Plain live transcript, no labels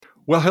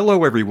Well,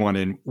 hello, everyone,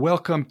 and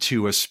welcome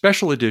to a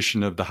special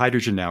edition of the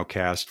Hydrogen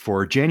Nowcast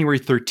for January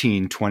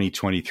 13,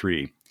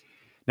 2023.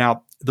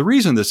 Now, the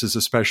reason this is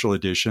a special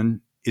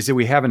edition is that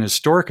we have an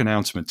historic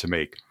announcement to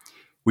make.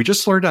 We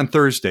just learned on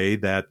Thursday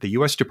that the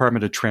U.S.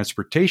 Department of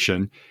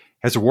Transportation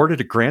has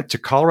awarded a grant to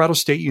Colorado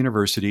State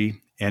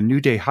University and New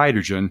Day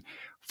Hydrogen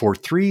for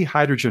 3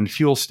 hydrogen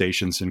fuel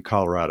stations in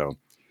Colorado.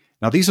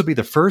 Now, these will be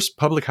the first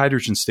public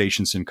hydrogen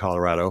stations in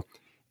Colorado,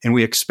 and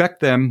we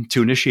expect them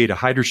to initiate a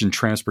hydrogen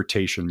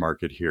transportation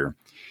market here.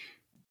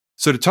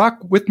 So to talk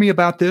with me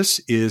about this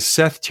is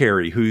Seth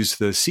Terry, who's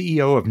the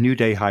CEO of New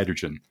Day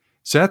Hydrogen.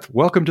 Seth,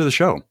 welcome to the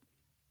show.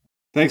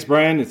 Thanks,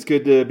 Brian. It's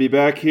good to be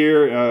back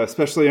here,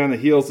 especially on the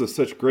heels of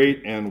such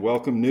great and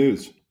welcome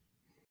news.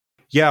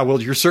 Yeah,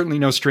 well, you're certainly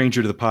no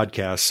stranger to the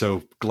podcast,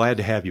 so glad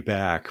to have you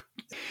back.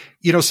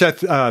 You know,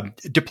 Seth,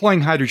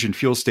 deploying hydrogen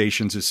fuel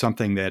stations is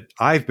something that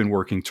I've been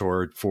working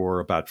toward for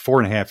about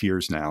 4.5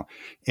 years now,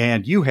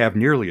 and you have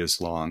nearly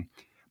as long.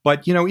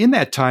 But, you know, in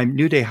that time,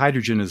 New Day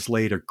Hydrogen has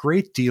laid a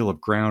great deal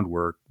of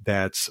groundwork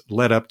that's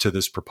led up to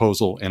this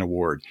proposal and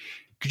award.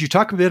 Could you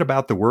talk a bit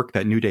about the work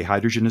that New Day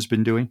Hydrogen has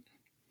been doing?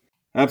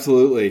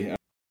 Absolutely.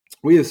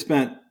 We have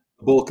spent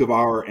the bulk of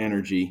our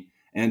energy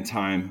and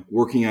time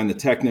working on the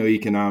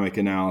techno-economic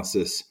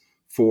analysis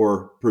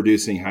for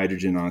producing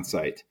hydrogen on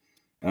site.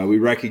 We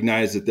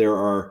recognize that there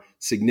are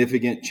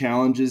significant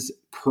challenges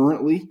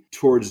currently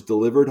towards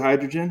delivered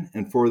hydrogen,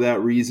 and for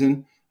that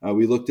reason,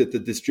 we looked at the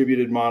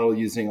distributed model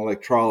using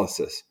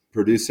electrolysis,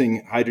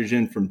 producing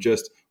hydrogen from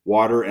just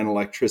water and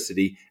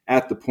electricity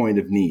at the point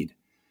of need.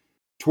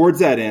 Towards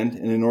that end,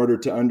 and in order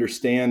to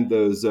understand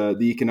the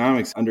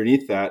economics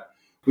underneath that,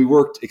 we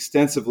worked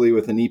extensively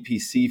with an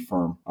EPC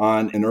firm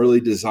on an early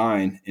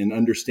design and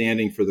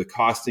understanding for the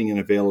costing and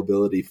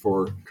availability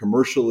for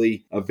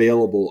commercially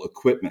available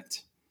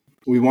equipment.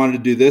 We wanted to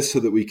do this so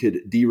that we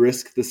could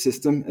de-risk the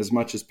system as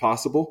much as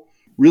possible,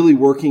 really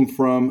working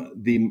from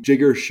the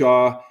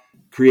Jigger-Shaw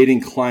creating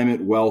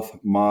climate wealth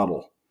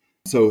model.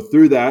 So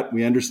through that,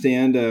 we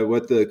understand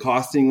what the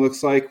costing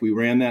looks like. We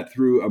ran that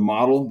through a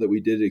model that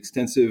we did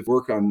extensive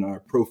work on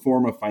pro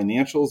forma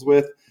financials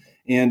with,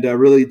 and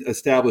really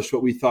established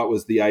what we thought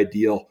was the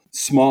ideal,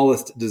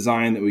 smallest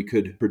design that we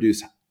could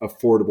produce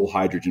affordable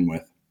hydrogen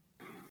with.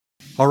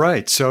 All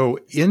right. So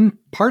in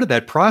part of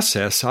that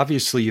process,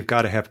 obviously, you've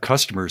got to have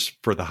customers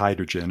for the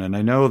hydrogen. And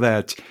I know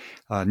that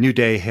New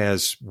Day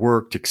has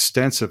worked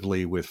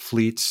extensively with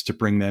fleets to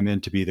bring them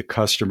in to be the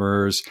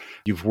customers.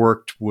 You've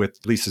worked with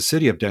at least the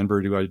city of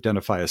Denver to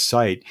identify a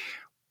site.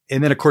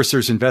 And then, of course,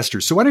 there's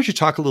investors. So why don't you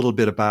talk a little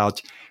bit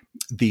about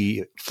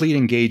the fleet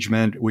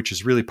engagement, which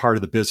is really part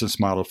of the business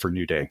model for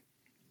New Day?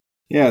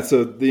 Yeah,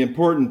 so the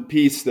important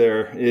piece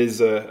there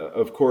is,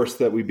 of course,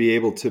 that we be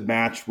able to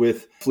match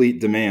with fleet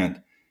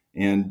demand.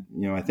 And,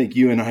 you know, I think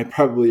you and I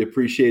probably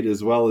appreciate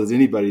as well as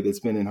anybody that's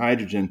been in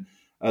hydrogen,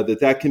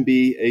 that can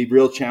be a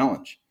real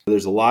challenge.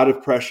 There's a lot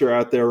of pressure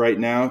out there right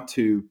now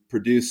to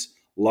produce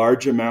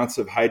large amounts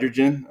of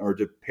hydrogen or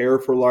to pair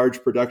for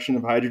large production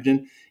of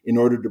hydrogen in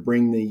order to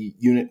bring the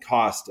unit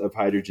cost of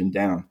hydrogen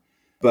down.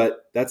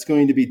 But that's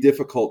going to be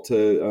difficult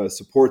to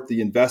support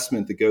the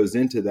investment that goes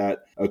into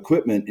that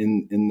equipment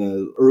in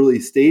the early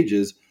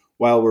stages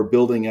while we're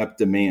building up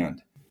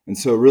demand. And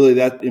so really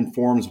that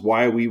informs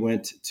why we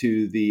went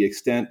to the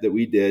extent that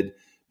we did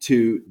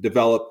to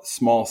develop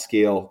small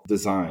scale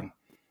design.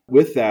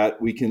 With that,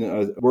 we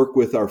can work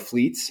with our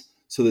fleets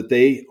so that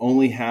they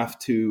only have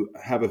to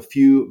have a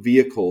few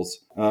vehicles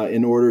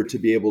in order to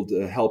be able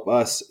to help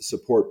us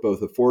support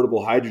both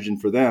affordable hydrogen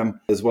for them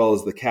as well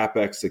as the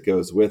CapEx that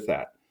goes with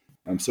that.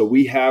 So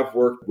we have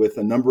worked with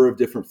a number of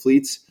different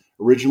fleets,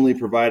 originally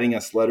providing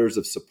us letters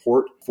of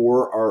support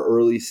for our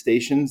early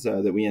stations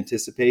that we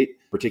anticipate,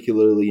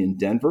 particularly in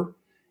Denver,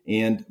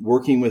 and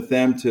working with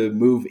them to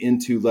move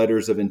into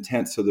letters of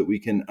intent so that we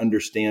can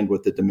understand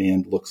what the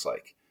demand looks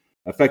like.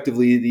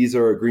 Effectively, these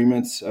are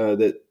agreements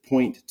that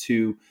point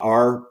to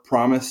our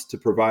promise to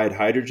provide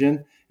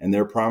hydrogen and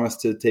their promise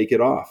to take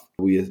it off.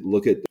 We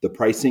look at the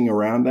pricing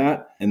around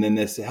that, and then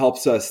this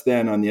helps us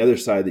then on the other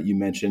side that you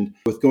mentioned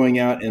with going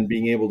out and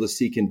being able to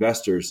seek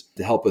investors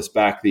to help us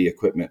back the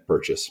equipment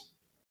purchase.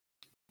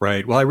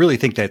 Right. Well, I really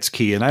think that's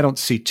key. And I don't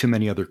see too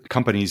many other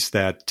companies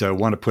that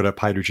want to put up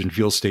hydrogen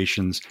fuel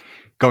stations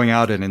going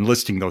out and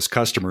enlisting those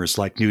customers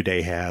like New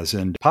Day has.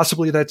 And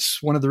possibly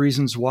that's one of the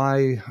reasons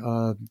why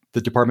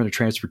the Department of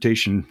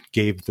Transportation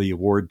gave the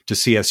award to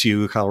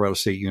CSU, Colorado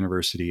State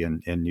University,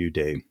 and New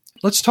Day.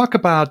 Let's talk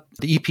about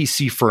the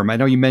EPC firm. I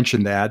know you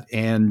mentioned that.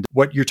 And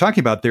what you're talking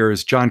about there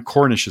is John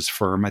Cornish's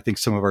firm. I think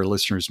some of our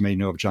listeners may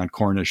know of John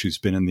Cornish, who's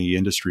been in the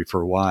industry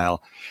for a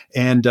while.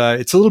 And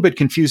it's a little bit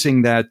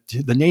confusing that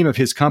the name of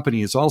his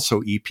company is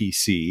also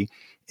EPC.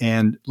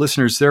 And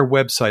listeners, their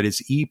website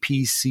is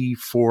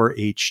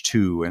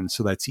EPC4H2. And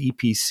so that's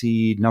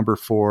EPC number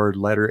 4,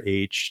 letter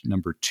H,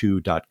 number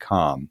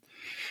 2.com.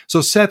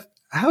 So Seth,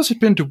 how's it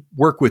been to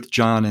work with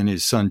John and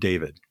his son,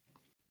 David?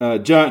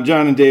 John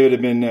and David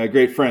have been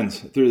great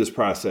friends through this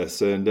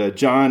process. And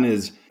John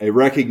is a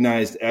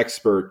recognized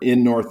expert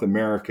in North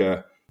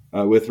America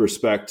with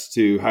respect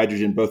to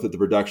hydrogen, both at the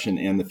production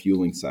and the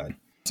fueling side.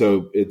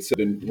 So it's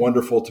been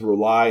wonderful to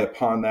rely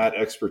upon that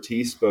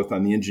expertise, both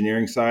on the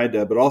engineering side,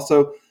 but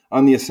also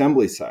on the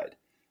assembly side.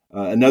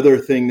 Another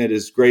thing that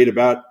is great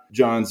about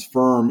John's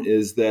firm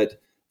is that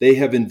they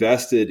have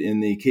invested in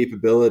the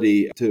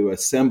capability to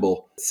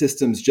assemble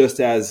systems just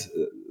as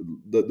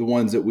the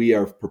ones that we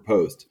have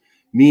proposed,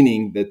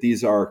 meaning that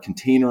these are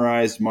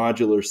containerized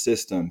modular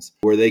systems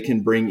where they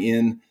can bring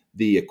in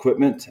the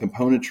equipment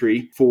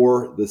componentry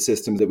for the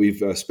systems that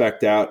we've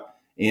spec'd out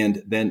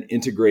and then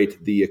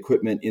integrate the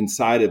equipment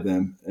inside of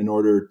them in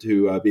order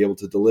to be able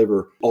to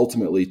deliver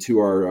ultimately to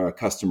our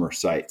customer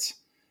sites.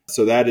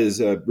 So that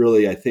is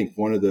really, I think,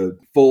 one of the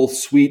full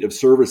suite of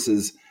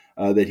services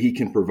that he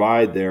can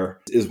provide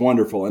there is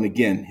wonderful. And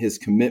again, his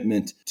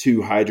commitment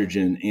to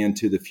hydrogen and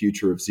to the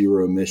future of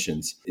zero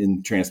emissions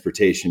in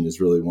transportation is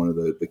really one of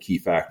the key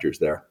factors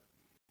there.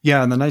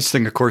 Yeah, and the nice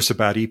thing, of course,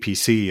 about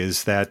EPC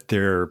is that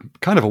they're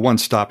kind of a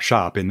one-stop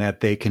shop in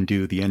that they can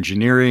do the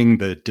engineering,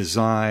 the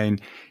design,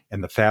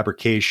 and the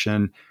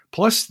fabrication.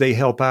 Plus, they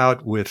help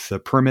out with the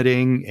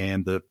permitting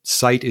and the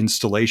site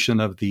installation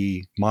of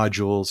the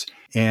modules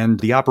and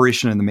the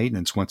operation and the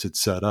maintenance once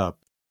it's set up.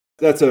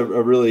 That's a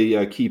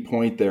really key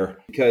point there,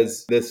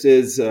 because this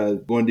is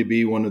going to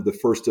be one of the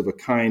first of a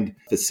kind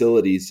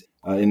facilities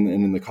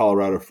in the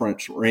Colorado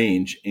Front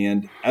Range.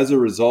 And as a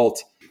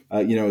result,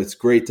 it's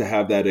great to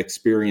have that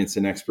experience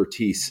and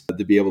expertise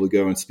to be able to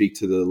go and speak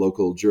to the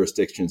local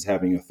jurisdictions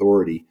having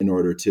authority in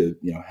order to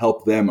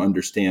help them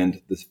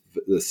understand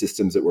the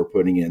systems that we're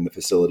putting in, the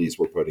facilities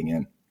we're putting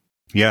in.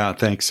 Yeah,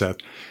 thanks, Seth.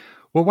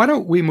 Well, why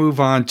don't we move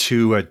on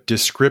to a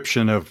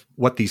description of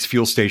what these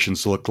fuel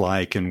stations look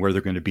like and where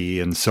they're going to be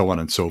and so on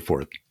and so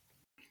forth.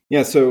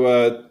 Yeah,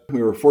 so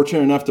we were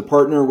fortunate enough to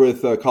partner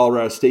with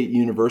Colorado State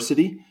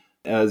University.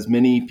 As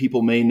many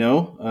people may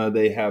know,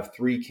 they have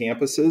 3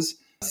 campuses,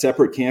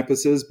 separate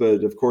campuses,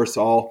 but of course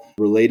all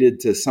related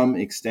to some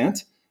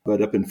extent.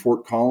 But up in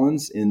Fort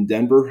Collins in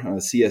Denver,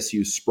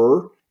 CSU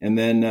Spur, and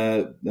then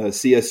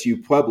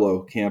CSU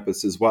Pueblo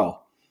campus as well.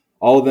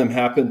 All of them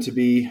happen to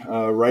be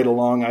right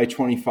along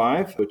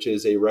I-25, which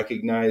is a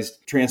recognized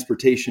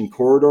transportation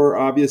corridor,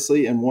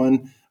 obviously, and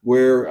one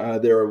where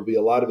there will be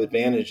a lot of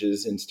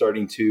advantages in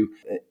starting to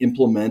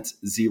implement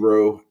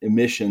zero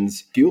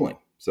emissions fueling.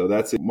 So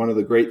that's one of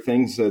the great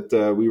things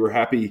that we were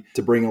happy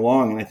to bring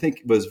along, and I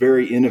think was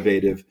very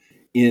innovative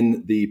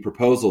in the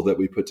proposal that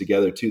we put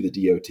together to the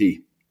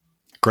DOT.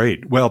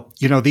 Great. Well,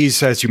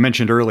 these, as you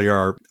mentioned earlier,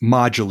 are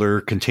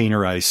modular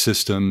containerized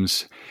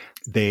systems.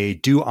 They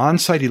do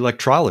on-site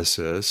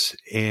electrolysis,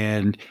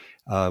 and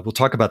we'll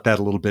talk about that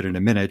a little bit in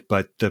a minute.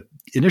 But the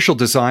initial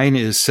design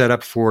is set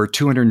up for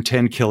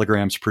 210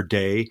 kilograms per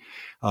day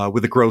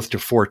with a growth to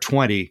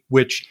 420,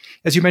 which,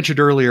 as you mentioned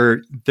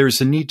earlier,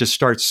 there's a need to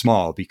start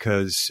small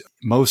because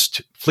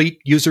most fleet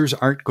users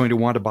aren't going to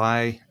want to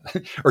buy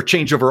or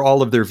change over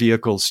all of their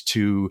vehicles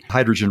to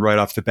hydrogen right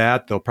off the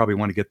bat. They'll probably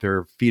want to get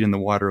their feet in the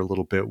water a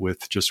little bit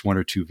with just 1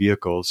 or 2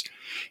 vehicles.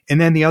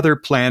 And then the other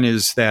plan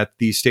is that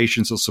these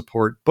stations will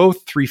support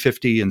both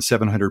 350 and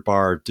 700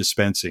 bar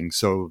dispensing.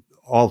 So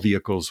all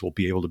vehicles will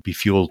be able to be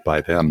fueled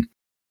by them.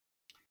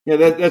 Yeah,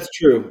 that's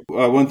true.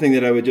 One thing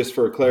that I would just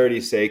for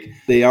clarity's sake,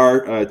 they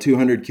are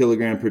 200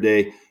 kilogram per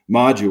day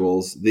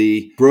modules.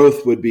 The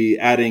growth would be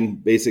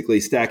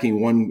basically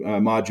stacking one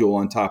module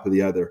on top of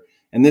the other.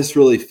 And this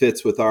really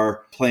fits with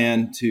our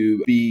plan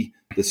to be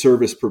the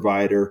service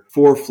provider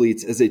for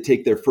fleets as they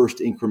take their first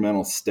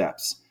incremental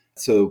steps.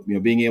 So,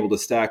 being able to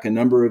stack a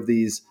number of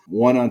these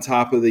one on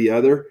top of the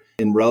other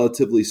in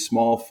relatively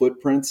small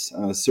footprints,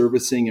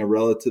 servicing a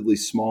relatively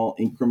small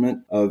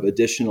increment of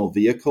additional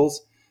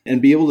vehicles, and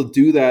be able to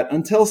do that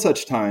until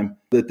such time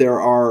that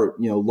there are,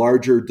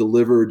 larger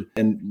delivered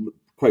and,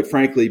 quite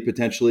frankly,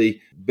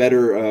 potentially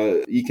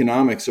better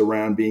economics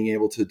around being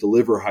able to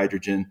deliver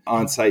hydrogen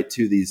on site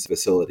to these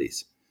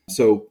facilities.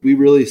 So we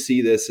really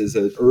see this as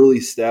an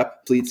early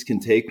step fleets can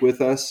take with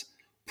us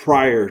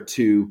prior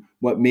to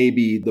what may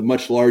be the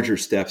much larger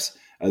steps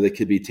that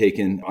could be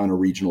taken on a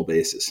regional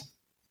basis.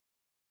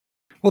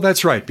 Well,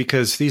 that's right,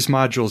 because these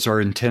modules are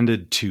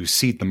intended to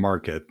seed the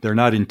market. They're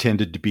not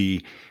intended to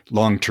be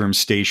long-term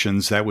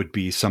stations. That would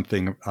be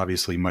something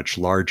obviously much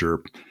larger.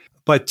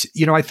 But,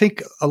 I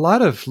think a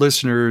lot of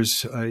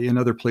listeners in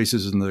other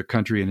places in the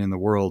country and in the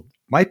world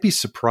might be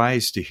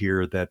surprised to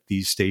hear that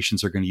these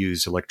stations are going to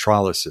use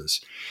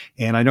electrolysis.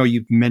 And I know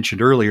you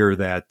mentioned earlier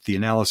that the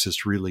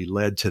analysis really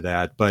led to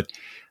that, but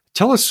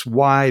tell us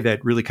why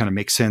that really kind of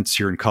makes sense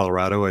here in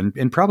Colorado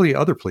and probably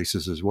other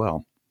places as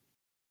well.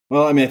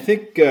 Well, I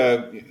think,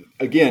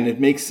 again, it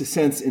makes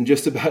sense in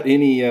just about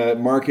any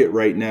market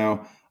right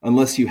now,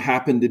 unless you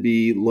happen to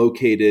be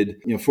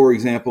located, for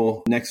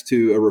example, next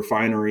to a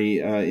refinery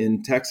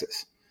in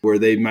Texas, where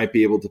they might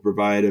be able to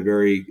provide a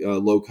very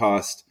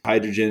low-cost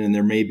hydrogen, and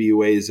there may be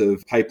ways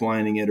of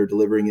pipelining it or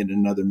delivering it in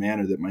another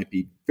manner that might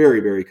be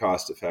very, very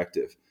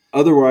cost-effective.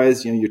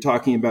 Otherwise, you're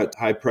talking about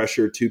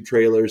high-pressure tube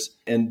trailers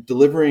and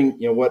delivering,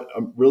 what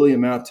really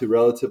amount to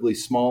relatively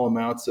small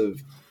amounts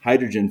of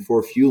hydrogen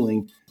for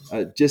fueling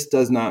just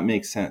does not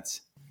make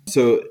sense.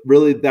 So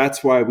really,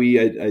 that's why we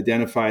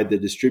identified the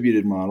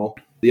distributed model.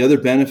 The other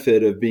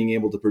benefit of being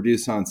able to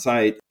produce on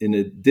site, in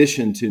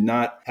addition to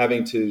not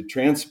having to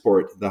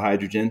transport the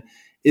hydrogen,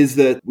 is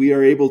that we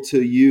are able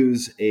to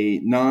use a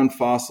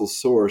non-fossil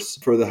source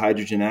for the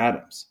hydrogen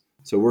atoms.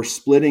 So we're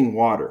splitting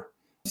water.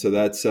 So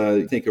that's,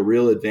 I think, a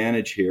real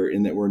advantage here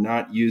in that we're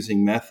not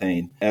using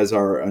methane as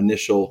our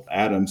initial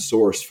atom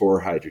source for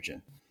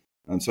hydrogen.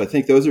 So I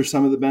think those are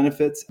some of the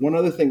benefits. One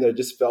other thing that I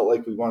just felt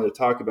like we wanted to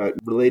talk about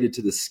related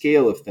to the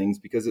scale of things,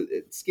 because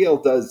scale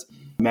does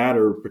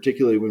matter,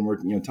 particularly when we're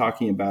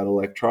talking about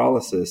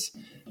electrolysis.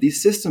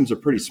 These systems are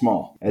pretty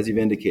small, as you've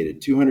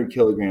indicated, 200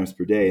 kilograms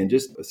per day. And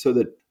just so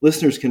that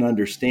listeners can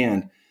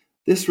understand,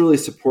 this really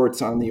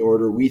supports on the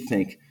order, we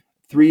think,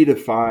 3 to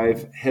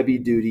 5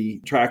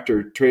 heavy-duty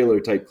tractor trailer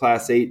type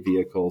Class 8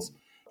 vehicles,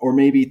 or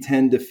maybe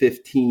 10 to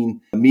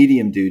 15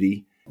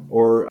 medium-duty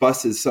or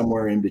buses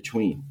somewhere in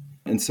between.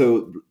 And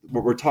so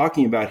what we're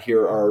talking about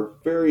here are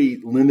very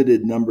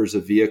limited numbers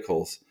of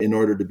vehicles in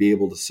order to be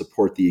able to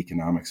support the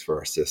economics for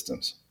our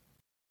systems.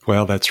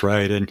 Well, that's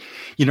right. And,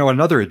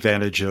 another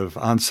advantage of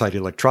on-site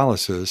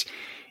electrolysis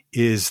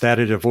is that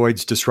it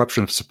avoids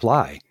disruption of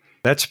supply.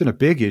 That's been a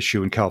big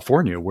issue in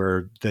California,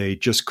 where they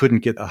just couldn't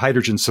get the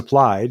hydrogen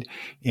supplied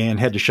and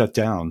had to shut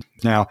down.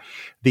 Now,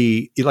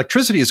 the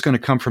electricity is going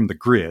to come from the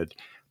grid,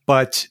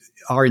 but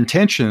our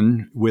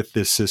intention with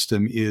this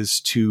system is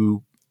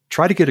to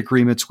try to get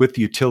agreements with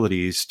the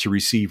utilities to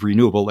receive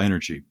renewable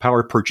energy,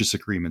 power purchase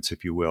agreements,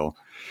 if you will.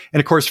 And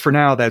of course, for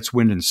now, that's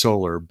wind and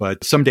solar,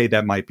 but someday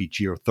that might be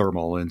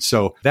geothermal. And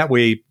so that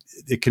way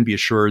it can be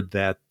assured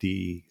that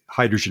the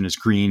hydrogen is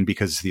green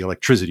because the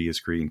electricity is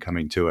green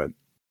coming to it.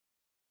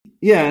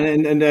 Yeah,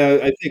 and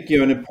I think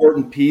an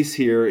important piece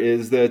here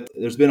is that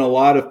there's been a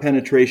lot of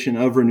penetration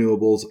of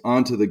renewables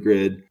onto the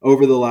grid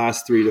over the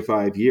last 3 to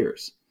 5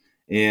 years.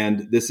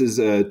 And this is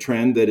a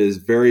trend that is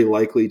very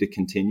likely to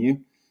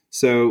continue.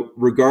 So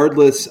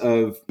regardless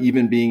of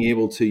even being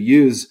able to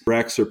use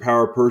RECs or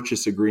power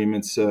purchase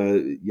agreements,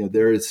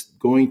 there is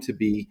going to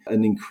be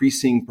an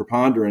increasing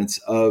preponderance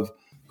of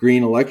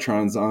green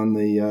electrons on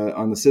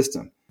the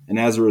system. And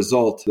as a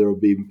result, there will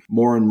be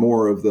more and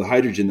more of the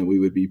hydrogen that we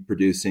would be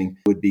producing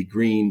would be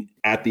green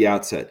at the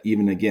outset,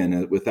 even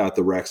again, without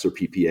the RECs or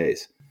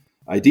PPAs.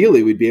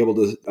 Ideally, we'd be able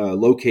to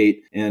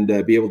locate and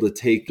be able to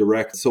take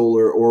direct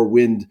solar or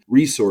wind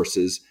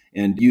resources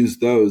and use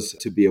those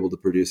to be able to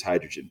produce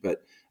hydrogen.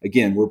 But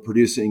again, we're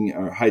producing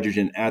our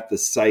hydrogen at the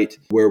site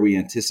where we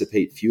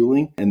anticipate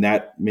fueling, and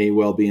that may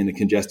well be in a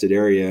congested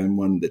area and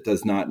one that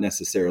does not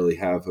necessarily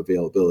have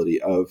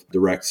availability of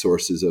direct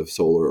sources of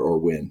solar or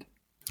wind.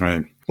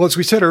 Right. Well, as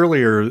we said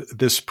earlier,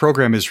 this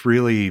program is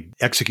really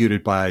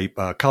executed by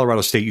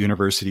Colorado State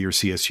University, or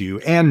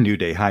CSU, and New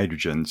Day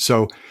Hydrogen.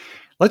 So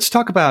let's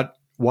talk about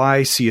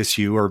why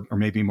CSU, or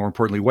maybe more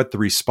importantly, what the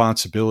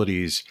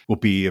responsibilities will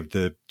be of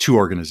the two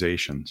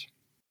organizations.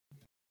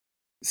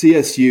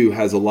 CSU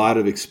has a lot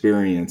of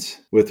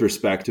experience with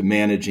respect to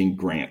managing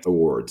grant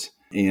awards.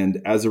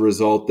 And as a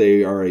result,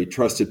 they are a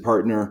trusted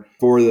partner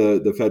for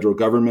the federal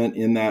government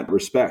in that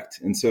respect.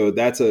 And so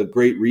that's a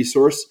great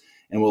resource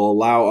and will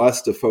allow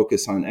us to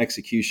focus on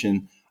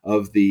execution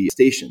of the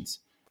stations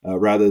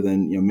rather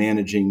than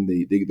managing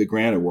the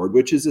grant award,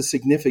 which is a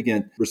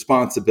significant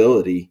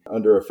responsibility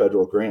under a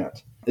federal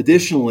grant.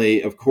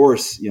 Additionally, of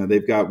course,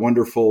 they've got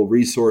wonderful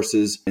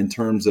resources in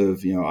terms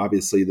of,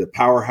 obviously the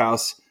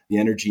powerhouse, the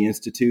Energy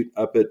Institute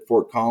up at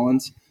Fort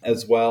Collins,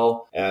 as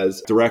well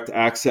as direct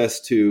access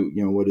to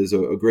what is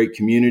a great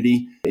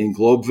community in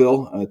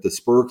Globeville at the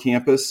Spur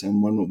campus,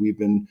 and one that we've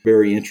been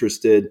very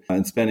interested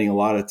in spending a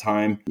lot of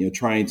time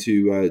trying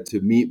to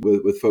meet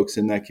with folks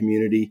in that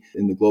community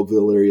in the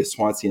Globeville area,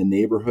 Swansea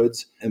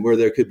neighborhoods, and where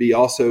there could be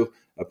also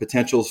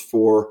potentials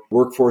for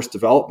workforce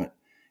development.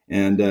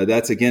 And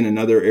that's, again,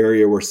 another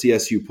area where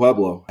CSU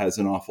Pueblo has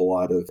an awful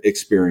lot of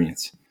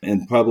experience.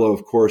 And Pueblo,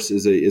 of course,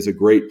 is a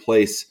great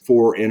place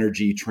for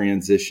energy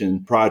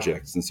transition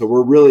projects. And so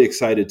we're really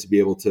excited to be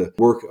able to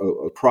work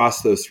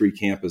across those three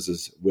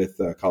campuses with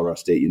Colorado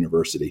State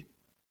University.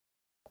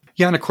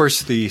 Yeah, and of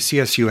course, the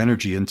CSU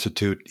Energy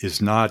Institute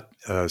is not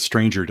a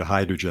stranger to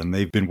hydrogen.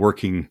 They've been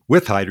working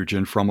with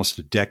hydrogen for almost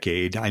a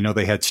decade. I know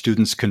they had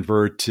students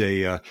convert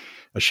a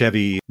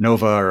Chevy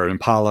Nova or an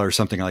Impala or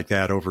something like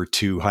that over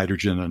to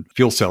hydrogen and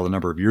fuel cell a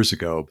number of years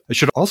ago. I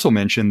should also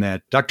mention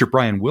that Dr.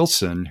 Brian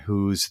Wilson,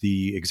 who's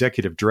the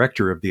executive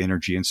director of the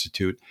Energy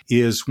Institute,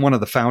 is one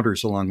of the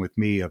founders, along with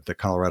me, of the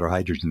Colorado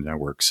Hydrogen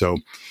Network. So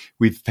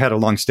we've had a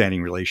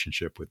longstanding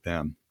relationship with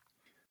them.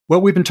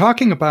 Well, we've been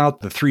talking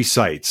about the three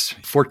sites,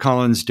 Fort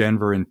Collins,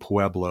 Denver, and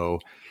Pueblo.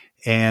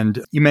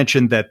 And you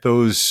mentioned that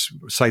those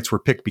sites were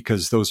picked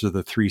because those are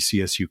the three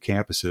CSU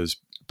campuses.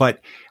 But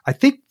I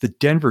think the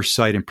Denver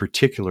site in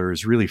particular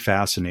is really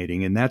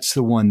fascinating, and that's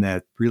the one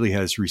that really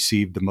has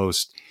received the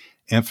most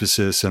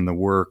emphasis and the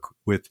work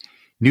with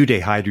New Day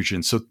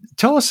Hydrogen. So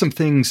tell us some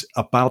things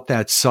about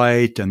that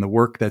site and the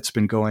work that's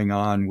been going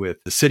on with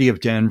the city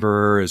of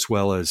Denver as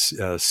well as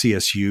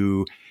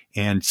CSU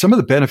and some of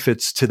the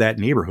benefits to that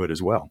neighborhood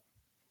as well.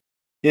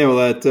 Yeah,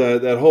 well,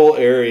 that whole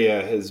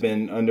area has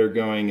been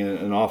undergoing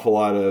an awful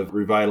lot of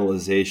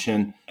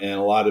revitalization, and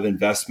a lot of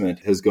investment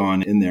has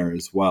gone in there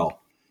as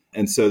well.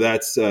 And so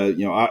that's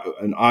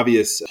an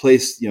obvious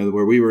place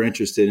where we were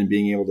interested in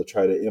being able to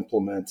try to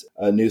implement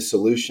a new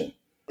solution.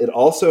 It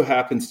also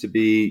happens to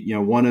be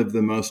one of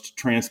the most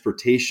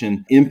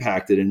transportation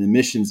impacted and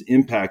emissions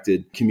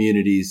impacted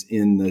communities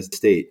in the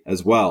state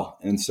as well.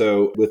 And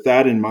so with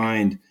that in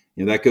mind,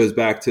 that goes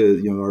back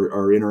to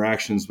our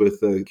interactions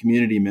with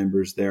community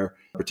members there,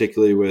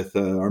 particularly with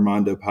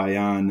Armando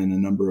Payan and a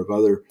number of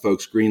other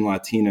folks, Green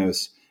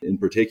Latinos in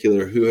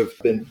particular, who have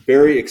been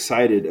very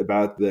excited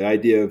about the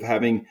idea of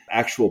having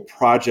actual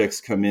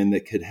projects come in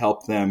that could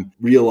help them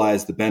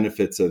realize the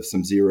benefits of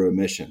some zero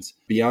emissions.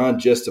 Beyond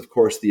just, of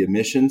course, the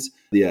emissions,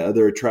 the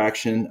other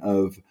attraction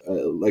of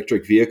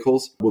electric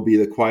vehicles will be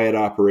the quiet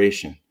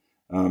operation.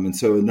 And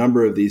so a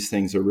number of these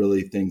things are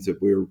really things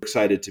that we're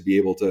excited to be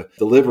able to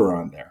deliver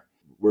on there.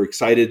 We're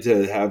excited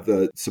to have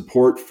the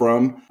support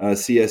from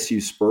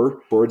CSU Spur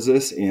towards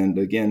this. And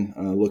again,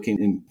 looking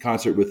in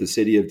concert with the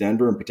city of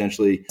Denver and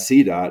potentially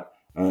CDOT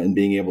and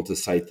being able to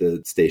site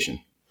the station.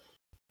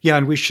 Yeah,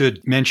 and we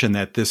should mention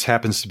that this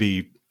happens to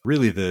be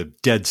really the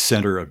dead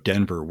center of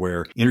Denver,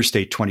 where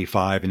Interstate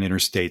 25 and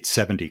Interstate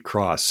 70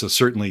 cross. So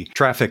certainly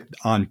traffic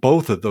on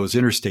both of those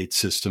interstate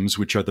systems,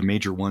 which are the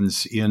major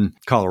ones in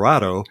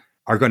Colorado,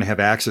 are going to have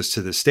access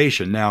to the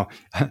station. Now,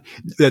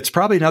 that's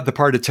probably not the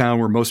part of town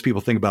where most people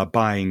think about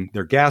buying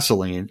their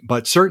gasoline,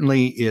 but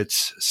certainly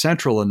it's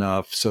central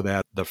enough so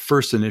that the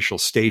first initial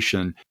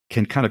station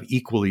can kind of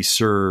equally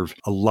serve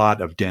a lot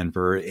of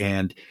Denver.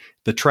 And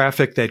the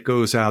traffic that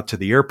goes out to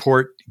the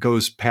airport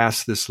goes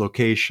past this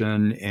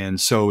location. And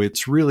so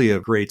it's really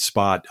a great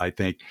spot, I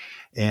think.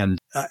 And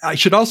I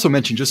should also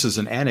mention, just as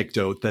an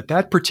anecdote,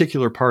 that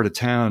particular part of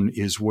town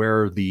is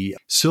where the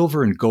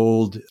silver and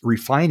gold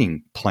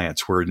refining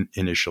plants were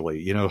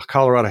initially.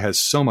 Colorado has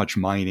so much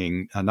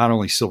mining, not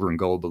only silver and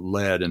gold, but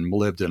lead and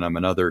molybdenum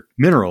and other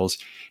minerals.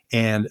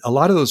 And a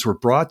lot of those were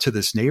brought to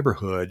this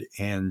neighborhood,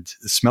 and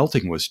the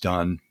smelting was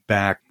done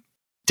back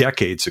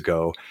decades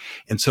ago.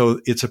 And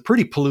so it's a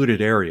pretty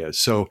polluted area.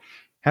 So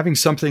having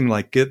something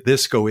like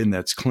this go in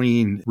that's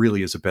clean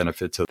really is a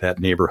benefit to that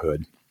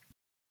neighborhood.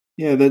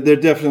 Yeah, they're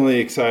definitely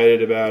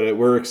excited about it.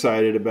 We're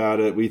excited about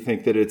it. We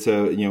think that it's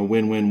a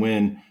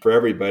win-win-win for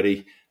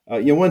everybody.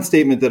 One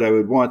statement that I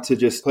would want to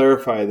just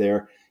clarify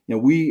there,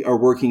 we are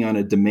working on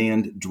a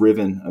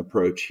demand-driven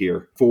approach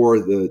here for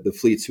the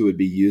fleets who would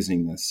be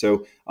using this.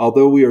 So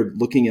although we are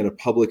looking at a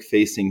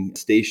public-facing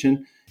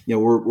station,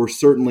 we're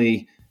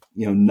certainly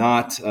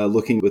not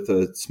looking with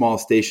a small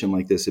station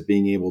like this at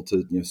being able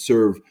to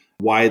serve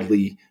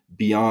widely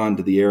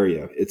beyond the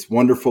area. It's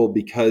wonderful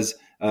because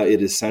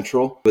it is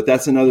central, but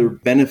that's another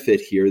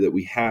benefit here that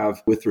we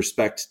have with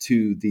respect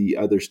to the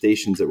other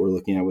stations that we're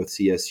looking at with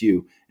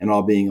CSU and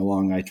all being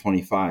along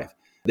I-25.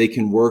 They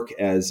can work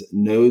as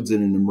nodes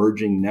in an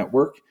emerging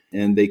network,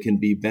 and they can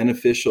be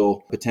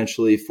beneficial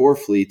potentially for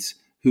fleets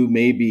who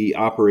may be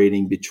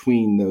operating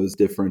between those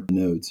different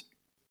nodes.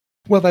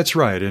 Well, that's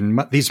right.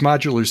 And these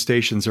modular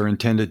stations are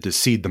intended to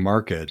seed the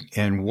market.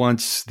 And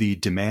once the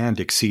demand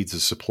exceeds the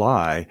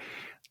supply,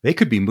 they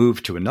could be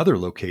moved to another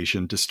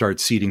location to start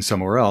seeding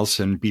somewhere else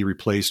and be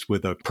replaced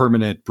with a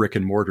permanent brick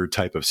and mortar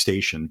type of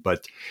station.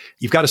 But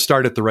you've got to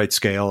start at the right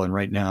scale. And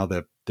right now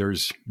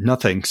there's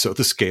nothing, so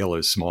the scale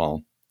is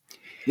small.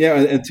 Yeah.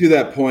 And to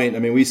that point,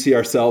 we see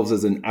ourselves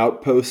as an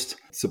outpost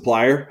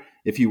supplier,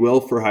 if you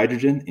will, for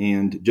hydrogen.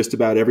 And just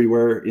about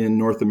everywhere in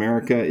North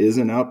America is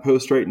an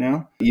outpost right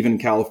now. Even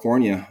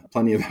California,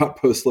 plenty of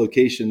outpost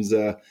locations,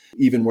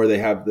 even where they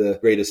have the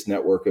greatest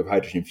network of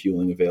hydrogen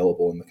fueling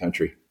available in the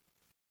country.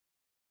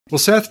 Well,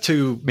 Seth,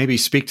 to maybe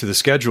speak to the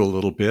schedule a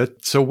little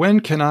bit. So when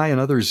can I and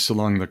others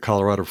along the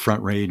Colorado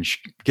Front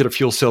Range get a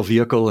fuel cell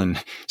vehicle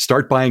and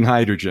start buying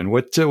hydrogen?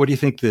 What do you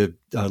think the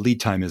lead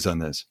time is on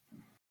this?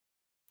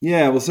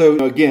 Yeah, well, so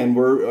again,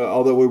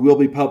 although we will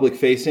be public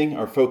facing,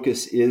 our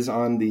focus is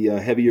on the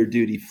heavier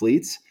duty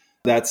fleets.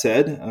 That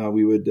said,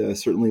 we would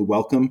certainly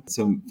welcome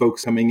some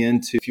folks coming in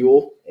to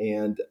fuel.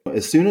 And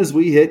as soon as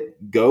we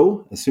hit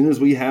go, as soon as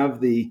we have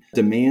the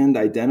demand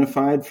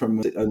identified from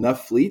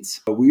enough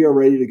fleets, we are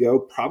ready to go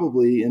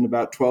probably in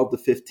about 12 to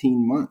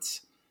 15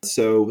 months.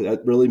 So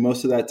that really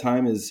most of that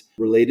time is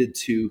related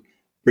to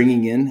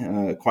bringing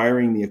in,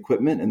 acquiring the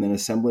equipment and then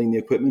assembling the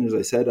equipment, as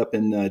I said, up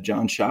in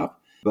John's shop.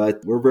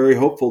 But we're very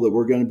hopeful that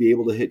we're going to be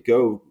able to hit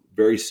go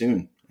very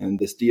soon. And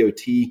this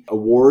DOT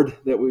award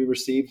that we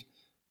received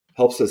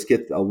helps us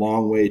get a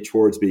long way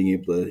towards being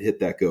able to hit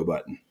that go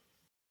button.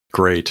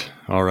 Great.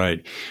 All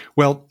right.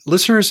 Well,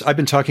 listeners, I've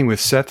been talking with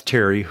Seth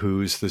Terry,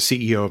 who's the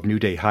CEO of New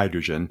Day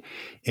Hydrogen,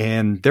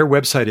 and their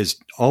website is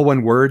all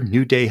one word,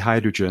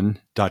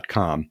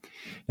 newdayhydrogen.com.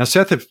 Now,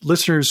 Seth, if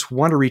listeners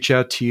want to reach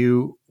out to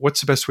you,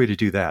 what's the best way to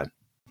do that?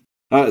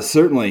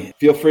 Certainly.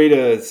 Feel free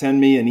to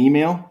send me an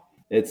email.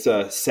 It's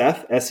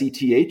Seth,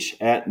 S-E-T-H,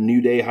 at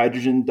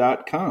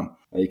newdayhydrogen.com.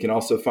 You can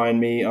also find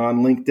me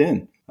on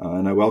LinkedIn.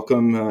 And I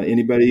welcome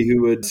anybody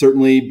who would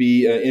certainly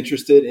be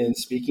interested in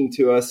speaking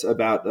to us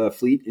about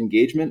fleet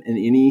engagement in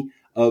any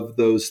of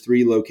those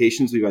 3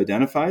 locations we've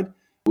identified.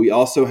 We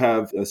also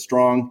have a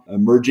strong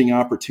emerging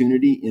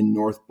opportunity in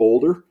North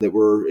Boulder that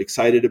we're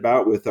excited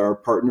about with our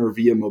partner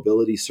Via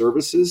Mobility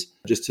Services,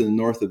 just to the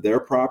north of their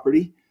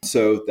property.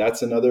 So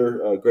that's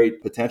another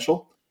great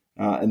potential.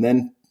 And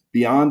then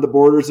beyond the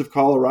borders of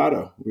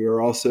Colorado, we are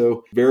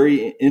also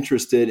very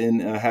interested in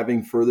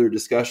having further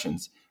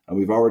discussions.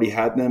 We've already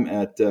had them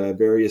at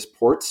various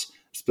ports,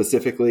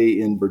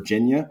 specifically in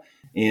Virginia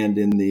and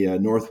in the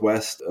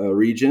Northwest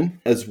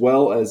region, as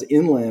well as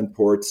inland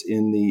ports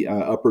in the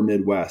upper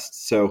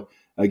Midwest. So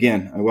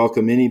again, I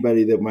welcome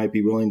anybody that might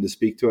be willing to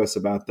speak to us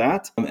about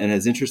that and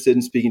is interested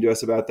in speaking to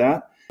us about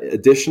that.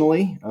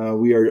 Additionally,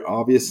 we are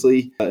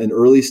obviously an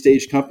early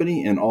stage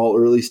company, and all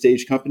early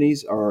stage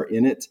companies are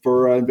in it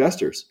for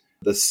investors.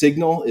 The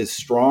signal is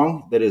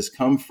strong that has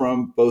come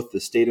from both the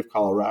state of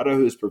Colorado,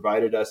 who has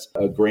provided us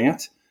a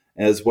grant,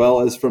 as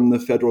well as from the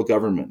federal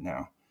government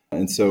now.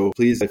 And so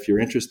please, if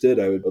you're interested,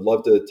 I would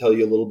love to tell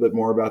you a little bit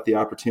more about the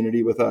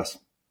opportunity with us.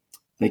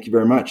 Thank you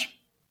very much.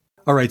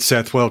 All right,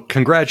 Seth. Well,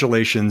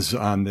 congratulations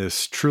on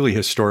this truly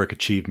historic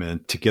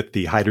achievement to get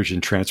the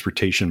hydrogen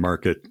transportation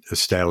market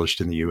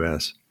established in the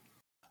U.S.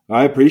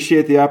 I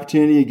appreciate the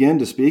opportunity again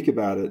to speak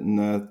about it.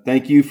 And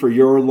thank you for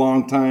your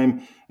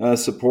longtime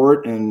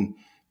support. And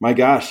my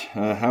gosh,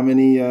 how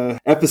many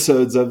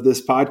episodes of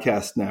this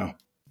podcast now?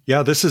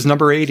 Yeah, this is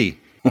number 80.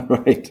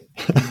 Right.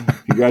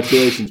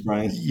 Congratulations,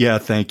 Brian. Yeah,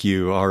 thank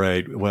you. All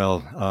right.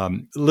 Well,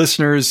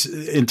 listeners,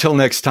 until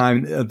next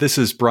time, this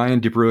is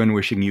Brian DeBruin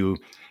wishing you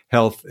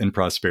health and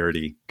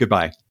prosperity.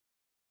 Goodbye.